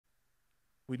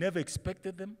We never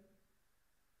expected them,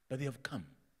 but they have come.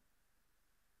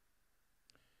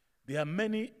 There are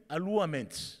many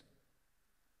allurements.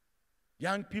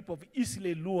 Young people are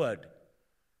easily lured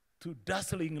to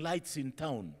dazzling lights in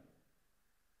town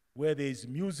where there is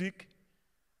music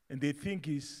and they think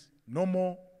it's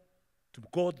normal to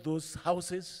go to those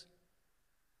houses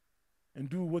and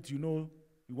do what you know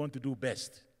you want to do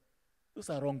best. Those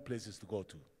are wrong places to go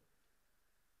to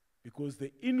because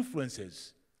the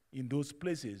influences in those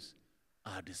places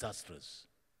are disastrous.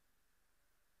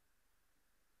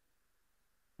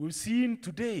 We've seen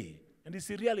today, and it's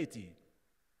a reality,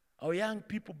 our young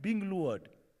people being lured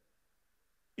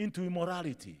into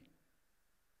immorality.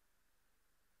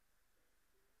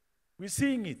 We're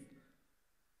seeing it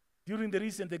during the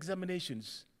recent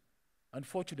examinations.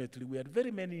 Unfortunately, we had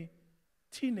very many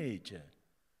teenagers.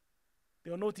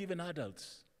 They are not even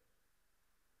adults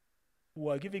who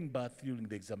are giving birth during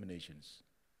the examinations.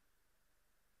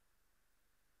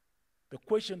 The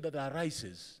question that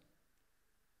arises,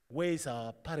 where is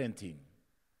our parenting?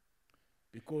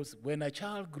 Because when a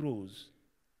child grows,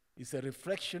 it's a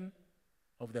reflection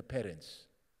of the parents.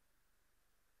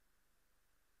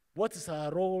 What is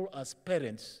our role as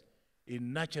parents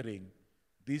in nurturing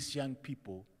these young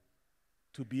people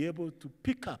to be able to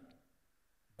pick up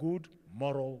good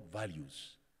moral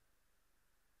values?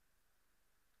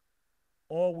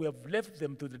 Or we have left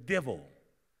them to the devil,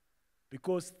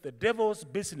 because the devil's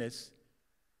business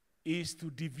is to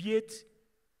deviate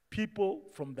people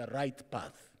from the right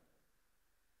path.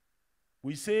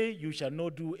 We say you shall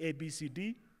not do A, B, C,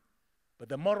 D, but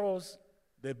the morals,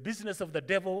 the business of the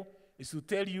devil is to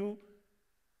tell you,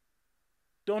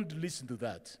 don't listen to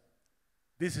that.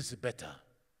 This is better.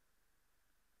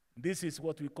 This is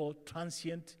what we call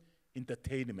transient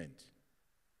entertainment.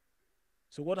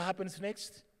 So what happens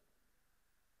next?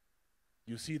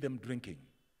 You see them drinking.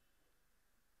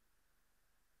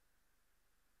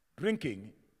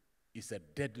 Drinking is a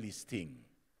deadly sting.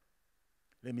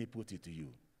 Let me put it to you.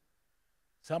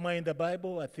 Somewhere in the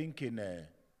Bible, I think in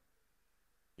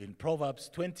Proverbs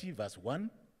 20, verse 1,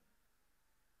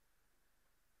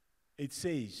 it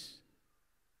says,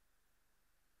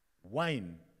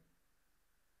 wine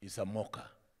is a mocker.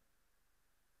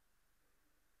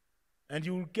 And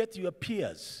you will get your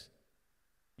peers,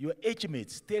 your age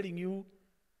mates telling you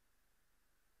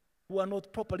who are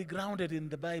not properly grounded in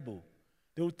the Bible.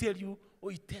 They will tell you, oh,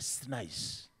 it tastes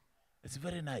nice. It's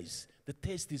very nice. The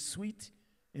taste is sweet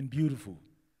and beautiful.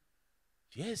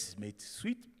 Yes, it's made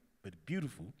sweet but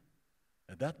beautiful.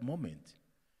 At that moment,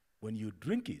 when you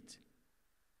drink it,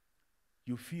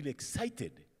 you feel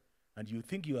excited and you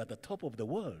think you are at the top of the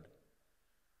world.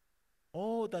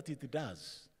 All that it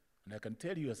does, and I can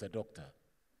tell you as a doctor,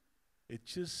 it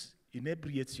just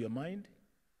inebriates your mind.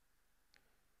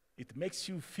 It makes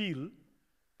you feel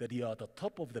that you are at the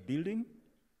top of the building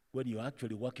when you're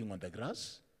actually walking on the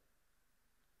grass.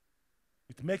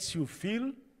 It makes you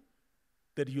feel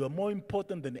that you are more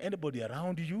important than anybody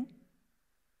around you,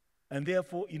 and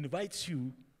therefore invites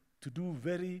you to do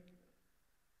very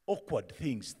awkward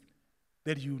things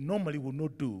that you normally would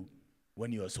not do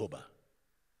when you are sober.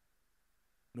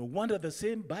 No wonder the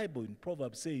same Bible in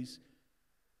Proverbs says,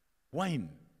 wine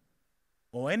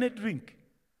or any drink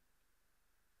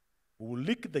will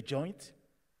lick the joint,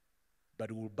 but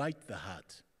it will bite the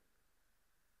heart.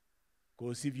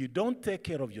 Because if you don't take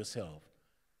care of yourself,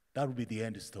 that will be the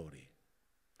end story.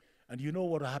 And you know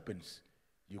what happens?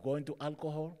 You go into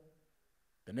alcohol,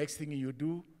 the next thing you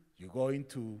do, you go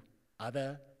into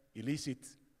other illicit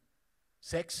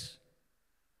sex,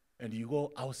 and you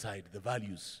go outside the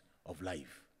values of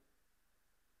life.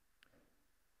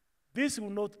 This will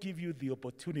not give you the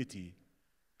opportunity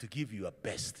to give your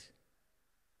best.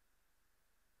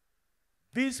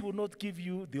 This will not give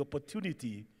you the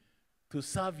opportunity to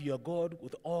serve your God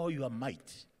with all your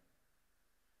might.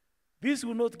 This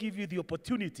will not give you the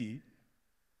opportunity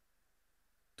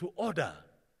to order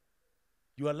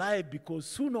your life, because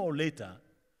sooner or later,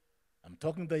 I'm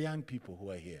talking to the young people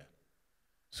who are here,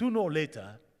 sooner or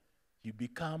later, you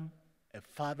become a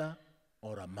father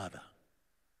or a mother.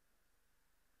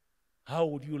 How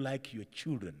would you like your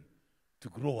children to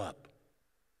grow up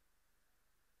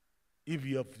if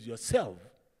you yourself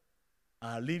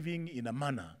are living in a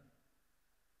manner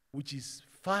which is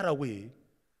far away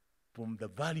from the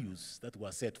values that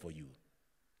were set for you?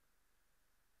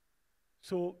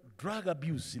 So drug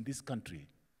abuse in this country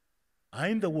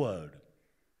and in the world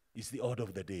is the order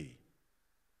of the day.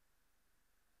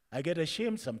 I get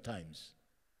ashamed sometimes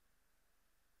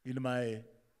in my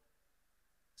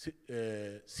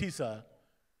CISA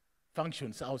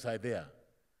functions outside there,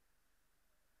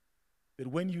 that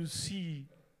when you see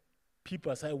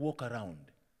people as I walk around,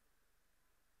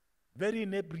 very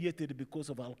inebriated because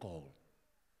of alcohol,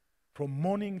 from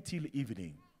morning till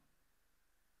evening.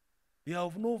 They are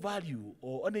of no value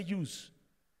or any use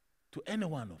to any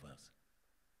one of us.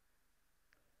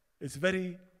 It's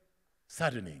very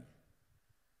saddening.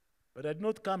 But I did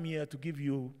not come here to give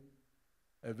you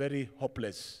a very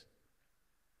hopeless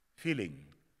feeling.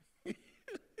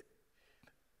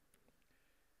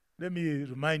 Let me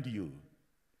remind you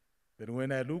that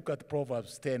when I look at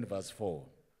Proverbs 10, verse 4,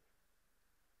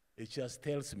 it just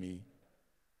tells me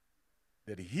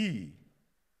that he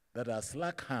that has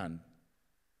slack hand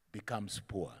becomes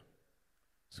poor.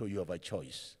 So you have a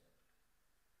choice.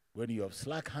 When you have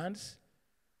slack hands,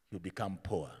 you become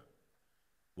poor.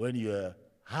 When you have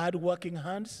hard-working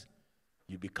hands,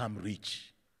 you become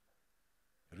rich.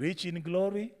 Rich in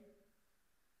glory,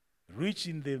 rich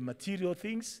in the material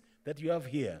things that you have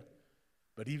here.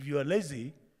 But if you are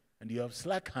lazy and you have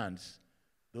slack hands,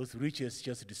 those riches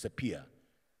just disappear.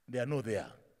 They are not there.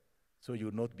 So you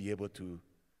will not be able to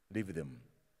live them.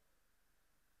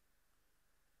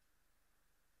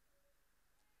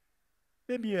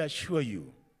 Let me assure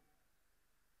you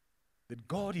that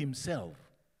God himself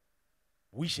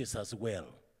wishes us well.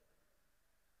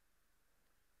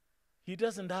 He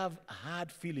doesn't have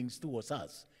hard feelings towards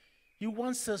us. He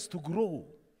wants us to grow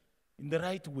in the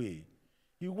right way.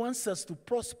 He wants us to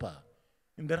prosper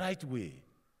in the right way.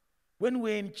 When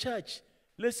we're in church,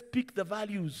 let's pick the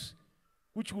values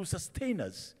which will sustain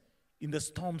us in the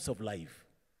storms of life.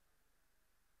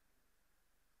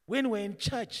 When we're in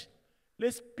church,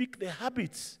 let's pick the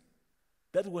habits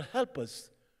that will help us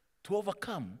to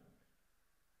overcome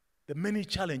the many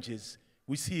challenges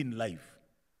we see in life.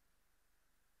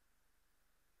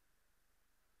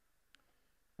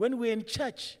 When we're in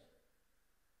church,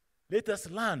 let us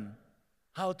learn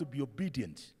how to be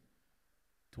obedient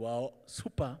to our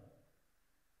super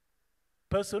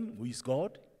person who is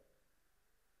God,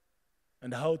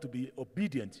 and how to be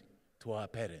obedient to our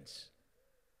parents.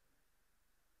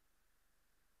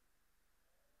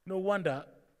 No wonder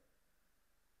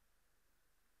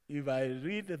if I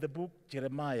read the book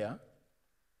Jeremiah,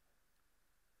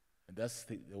 and that's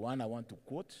the one I want to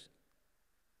quote,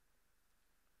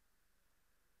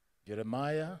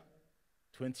 Jeremiah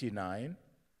 29,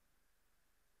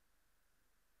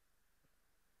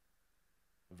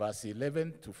 verse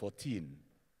 11 to 14.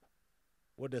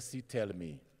 What does he tell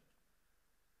me?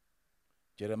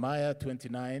 Jeremiah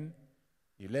 29,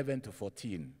 11 to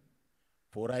 14.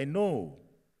 For I know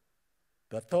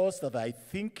the thoughts that I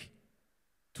think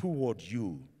toward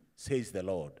you, says the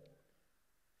Lord,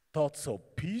 thoughts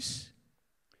of peace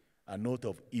and not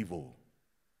of evil,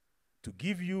 to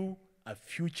give you a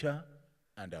future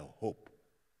and a hope.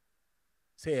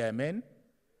 Say amen.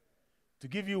 To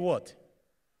give you what?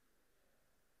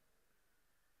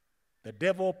 The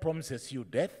devil promises you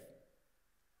death,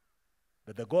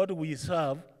 but the God we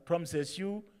serve promises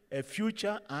you a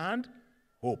future and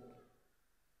hope.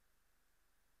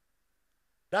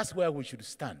 That's where we should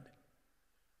stand.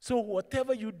 So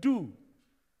whatever you do,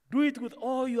 do it with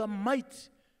all your might,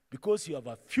 because you have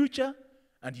a future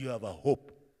and you have a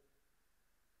hope.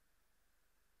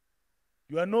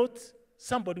 You are not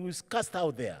somebody who is cast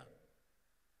out there.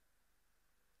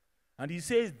 And he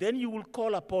says, then you will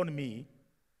call upon me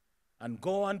and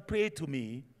go and pray to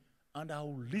me, and I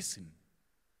will listen.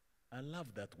 I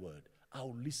love that word. I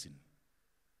will listen.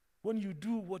 When you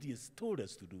do what he has told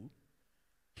us to do,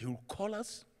 he will call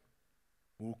us,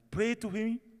 we will pray to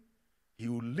him, he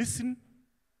will listen,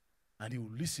 and he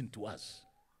will listen to us.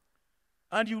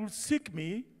 And you will seek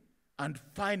me and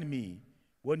find me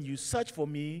when you search for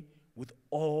me with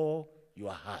all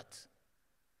your heart.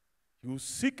 You will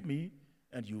seek me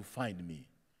and you will find me.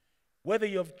 Whether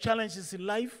you have challenges in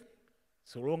life,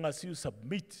 so long as you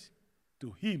submit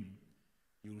to him,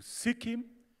 you will seek him,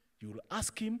 you will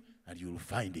ask him, and you will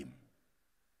find him.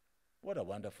 What a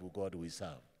wonderful God we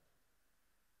serve.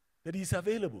 That he is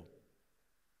available.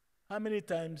 How many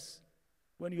times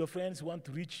when your friends want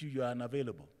to reach you, you are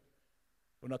unavailable?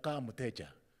 Unakaa mteja.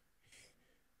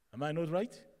 Am I not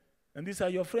right? And these are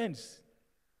your friends.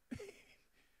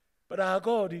 But our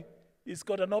God, he's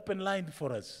got an open line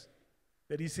for us,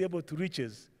 that he's able to reach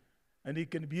us, and he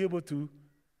can be able to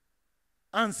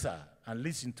answer and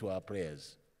listen to our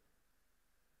prayers.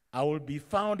 I will be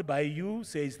found by you,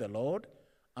 says the Lord,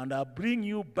 and I'll bring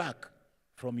you back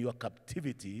from your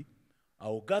captivity. I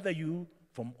will gather you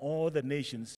from all the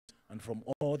nations and from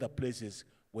all the places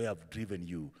where I've driven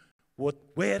you.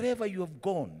 Wherever you have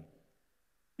gone,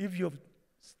 if you have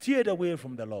steered away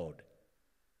from the Lord,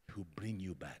 he will bring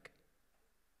you back.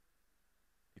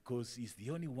 Because he's the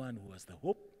only one who has the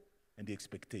hope and the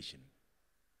expectation.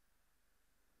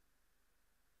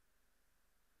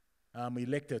 I'm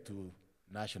elected to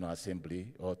National Assembly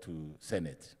or to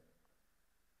Senate.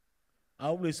 I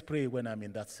always pray when I'm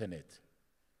in that Senate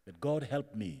that God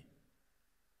help me,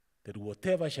 that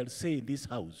whatever I shall say in this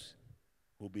house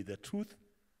will be the truth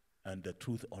and the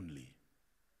truth only.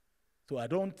 So I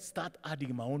don't start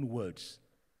adding my own words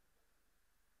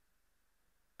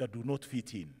that do not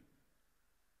fit in.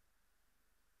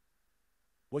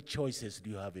 What choices do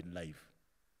you have in life?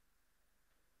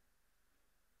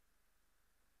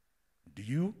 Do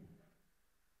you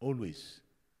always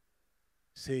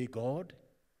say, God,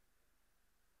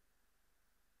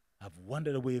 I've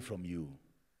wandered away from you,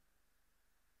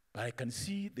 but I can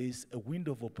see there's a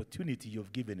window of opportunity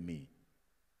you've given me.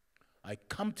 I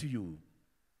come to you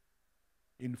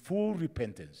in full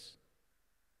repentance.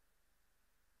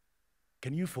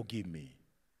 Can you forgive me?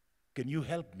 Can you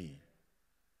help me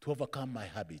to overcome my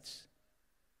habits?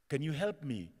 Can you help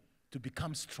me to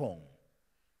become strong?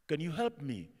 Can you help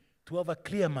me to have a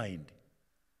clear mind?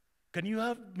 Can you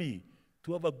help me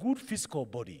to have a good physical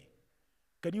body?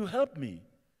 Can you help me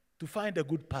to find a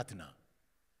good partner?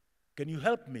 Can you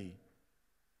help me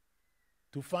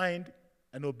to find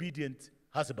an obedient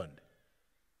husband?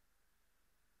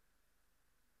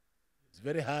 It's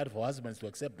very hard for husbands to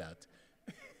accept that.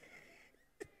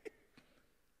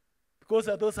 Because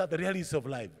those are the realities of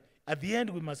life. At the end,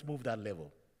 we must move that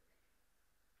level.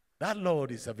 That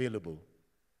Lord is available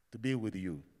to be with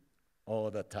you all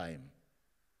the time.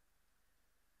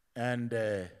 And,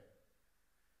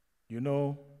 you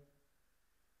know,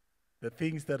 the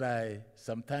things that I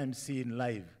sometimes see in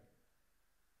life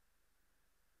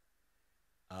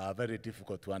are very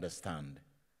difficult to understand.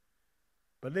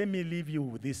 But let me leave you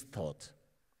with this thought.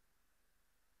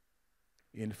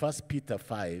 In 1 Peter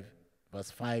 5,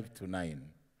 verse 5 to 9,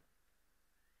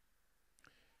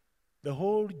 the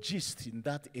whole gist in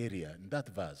that area, in that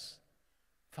verse,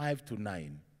 5 to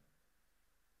 9,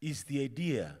 is the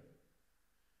idea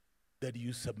that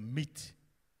you submit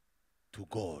to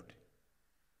God.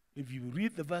 If you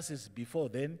read the verses before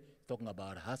then, talking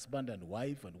about husband and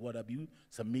wife and what have you,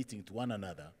 submitting to one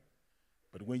another.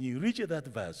 But when you reach that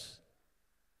verse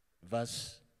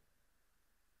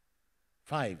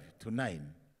 5 to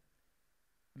 9,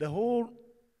 the whole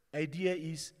idea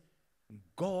is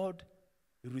God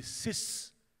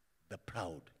resists the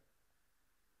proud,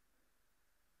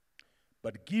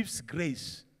 but gives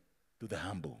grace to the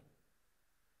humble.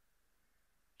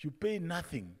 You pay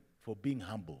nothing for being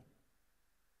humble.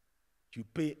 You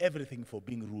pay everything for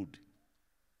being rude.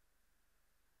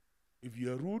 If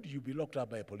you're rude, you'll be locked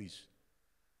up by police.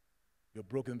 You've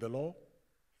broken the law,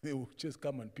 they will just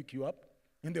come and pick you up,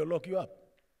 and they'll lock you up.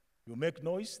 You make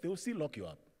noise, they will still lock you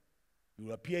up. You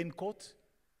will appear in court,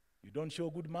 you don't show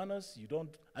good manners, you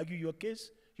don't argue your case,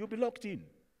 you'll be locked in.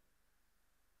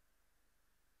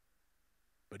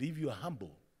 But if you are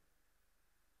humble,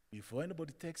 before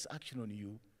anybody takes action on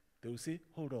you, they will say,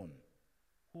 hold on,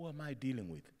 who am I dealing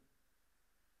with?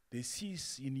 They see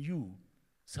in you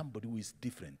somebody who is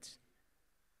different.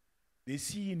 They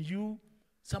see in you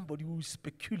somebody who is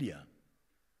peculiar.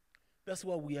 That's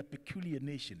why we are a peculiar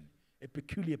nation, a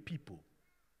peculiar people.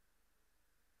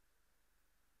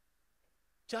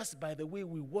 Just by the way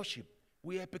we worship,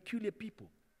 we are a peculiar people.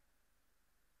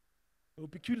 We're a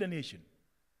peculiar nation.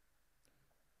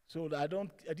 So I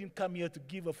didn't come here to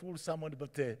give a full sermon,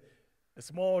 but a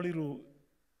small little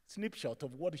snapshot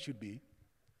of what it should be.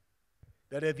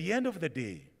 That at the end of the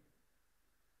day,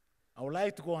 I would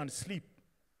like to go and sleep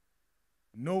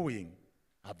knowing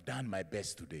I've done my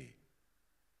best today.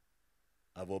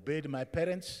 I've obeyed my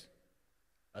parents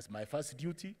as my first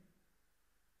duty.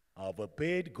 I've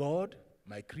obeyed God,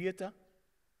 my Creator.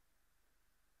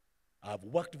 I've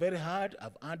worked very hard.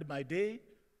 I've earned my day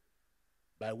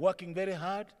by working very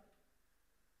hard,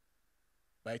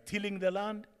 by tilling the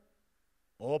land,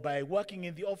 or by working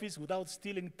in the office without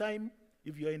stealing time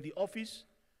if you're in the office,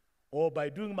 or by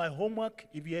doing my homework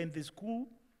if you're in the school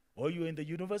or you're in the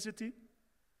university,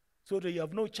 so that you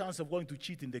have no chance of going to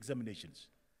cheat in the examinations.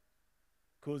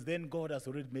 Because then God has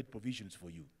already made provisions for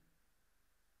you.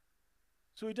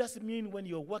 So it doesn't mean when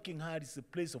you're working hard, it's a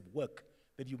place of work,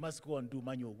 that you must go and do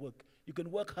manual work. You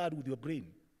can work hard with your brain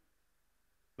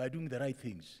by doing the right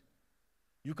things.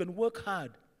 You can work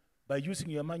hard by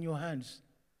using your manual hands,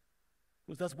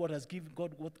 because that's what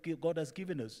God has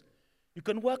given us. You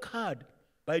can work hard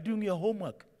by doing your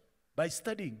homework, by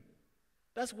studying.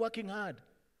 That's working hard.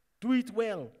 Do it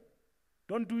well.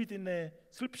 Don't do it in a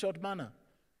slipshod manner.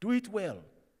 Do it well.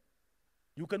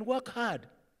 You can work hard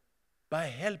by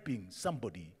helping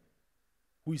somebody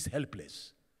who is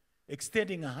helpless,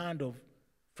 extending a hand of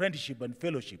friendship and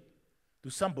fellowship to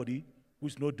somebody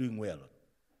who's not doing well?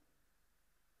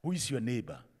 Who is your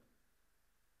neighbor?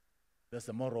 That's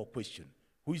a moral question.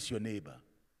 Who is your neighbor?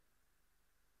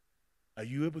 Are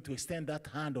you able to extend that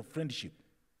hand of friendship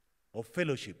or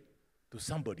fellowship to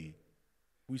somebody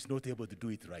who is not able to do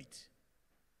it right?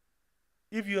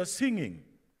 If you are singing,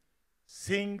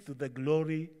 sing to the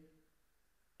glory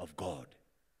of God.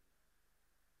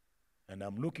 And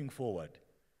I'm looking forward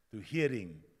to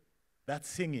hearing that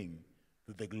singing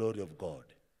to the glory of God.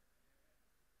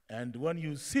 And when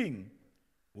you sing,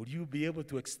 will you be able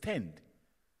to extend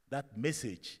that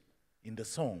message in the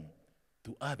song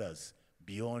to others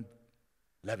beyond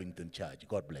Lavington Church?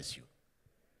 God bless you.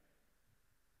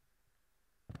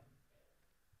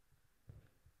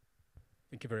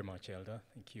 Thank you very much, Elder.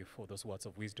 Thank you for those words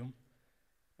of wisdom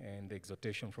and the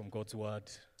exhortation from God's word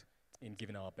in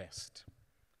giving our best.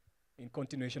 In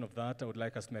continuation of that, I would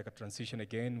like us to make a transition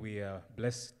again. We are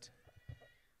blessed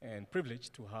and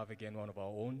privileged to have again one of our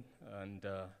own, and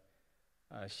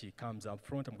as she comes up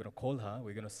front, I'm going to call her.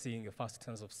 We're going to sing the first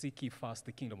stanza of Seek Ye First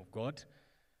the Kingdom of God.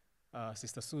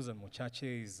 Sister Susan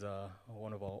Mochache is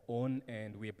one of our own,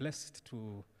 and we are blessed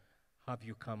to have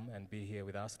you come and be here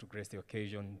with us to grace the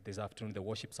occasion this afternoon, the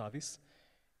worship service.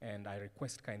 And I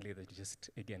request kindly that you just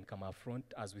again come up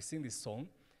front as we sing this song,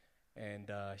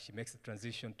 and she makes the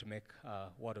transition to make a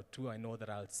word or two. I know that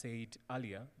I'll say it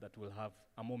earlier, that we'll have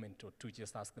a moment or two,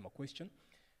 just ask them a question.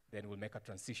 Then we'll make a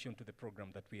transition to the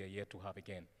program that we are here to have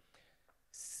again.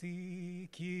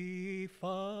 Seek ye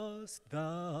first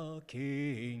the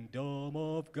kingdom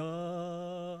of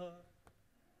God,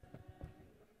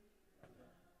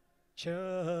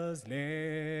 righteousness,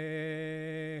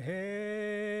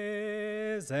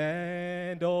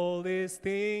 and all these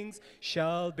things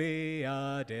shall be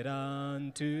added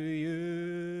unto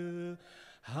you.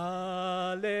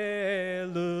 Hallelujah,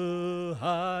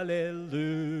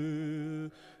 hallelujah,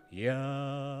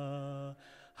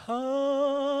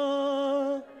 hallelujah.